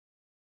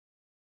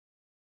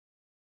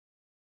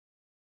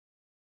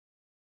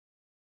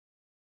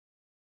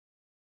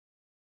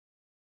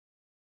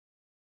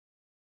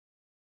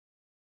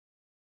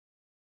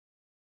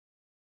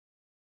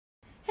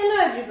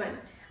Hello everyone,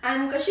 I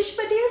am Kashish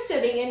Patel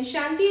studying in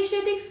Shanti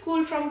Asiatic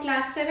school from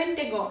class 7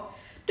 Tagore.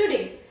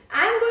 Today,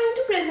 I am going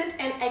to present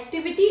an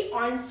activity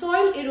on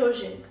soil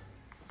erosion.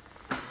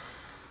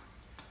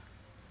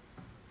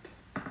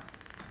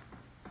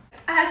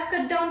 I have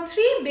cut down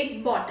 3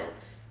 big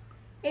bottles.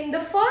 In the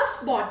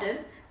first bottle,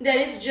 there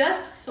is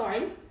just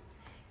soil.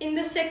 In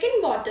the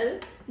second bottle,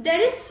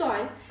 there is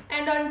soil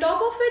and on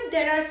top of it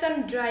there are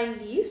some dry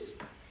leaves.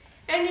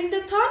 And in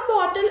the third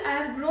bottle, I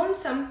have grown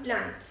some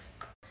plants.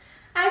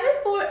 I will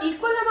pour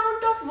equal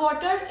amount of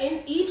water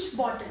in each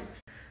bottle.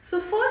 So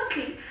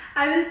firstly,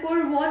 I will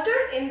pour water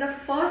in the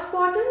first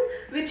bottle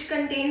which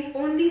contains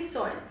only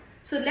soil.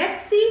 So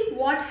let's see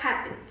what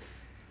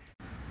happens.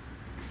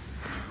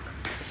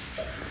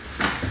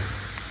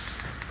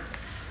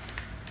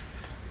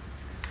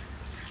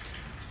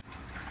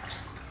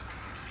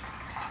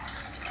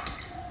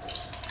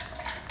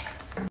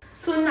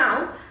 So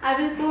now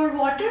I will pour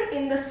water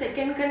in the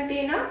second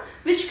container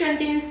which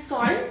contains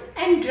soil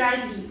and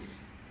dry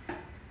leaves.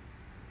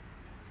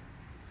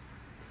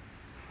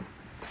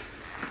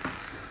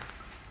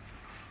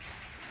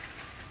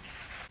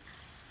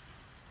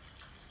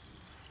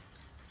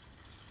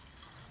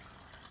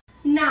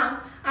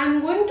 Now I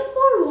am going to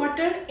pour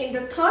water in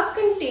the third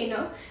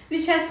container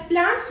which has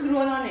plants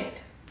grown on it.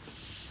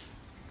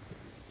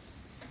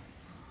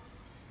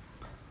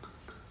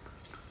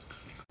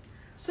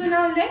 So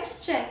now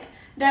let's check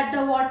that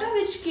the water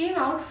which came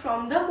out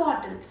from the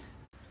bottles.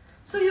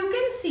 So you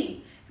can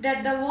see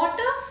that the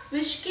water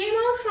which came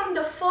out from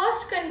the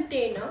first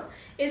container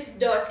is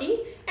dirty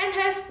and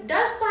has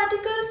dust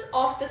particles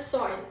of the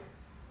soil.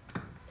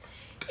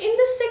 In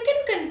the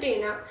second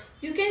container,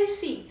 you can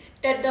see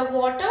that the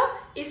water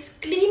is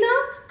cleaner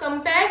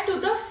compared to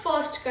the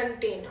first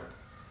container.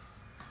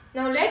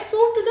 Now let's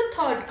move to the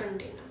third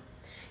container.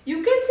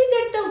 You can see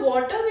that the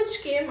water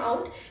which came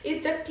out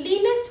is the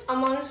cleanest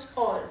amongst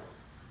all.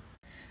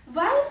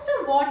 Why is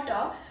the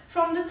water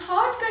from the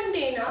third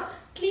container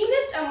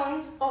cleanest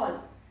amongst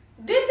all?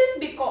 This is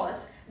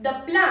because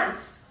the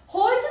plants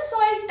hold the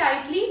soil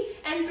tightly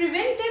and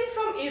prevent them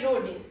from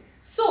eroding.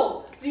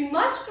 So, we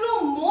must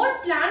grow more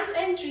plants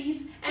and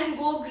trees and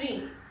go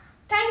green.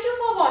 Thank you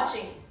for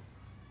watching.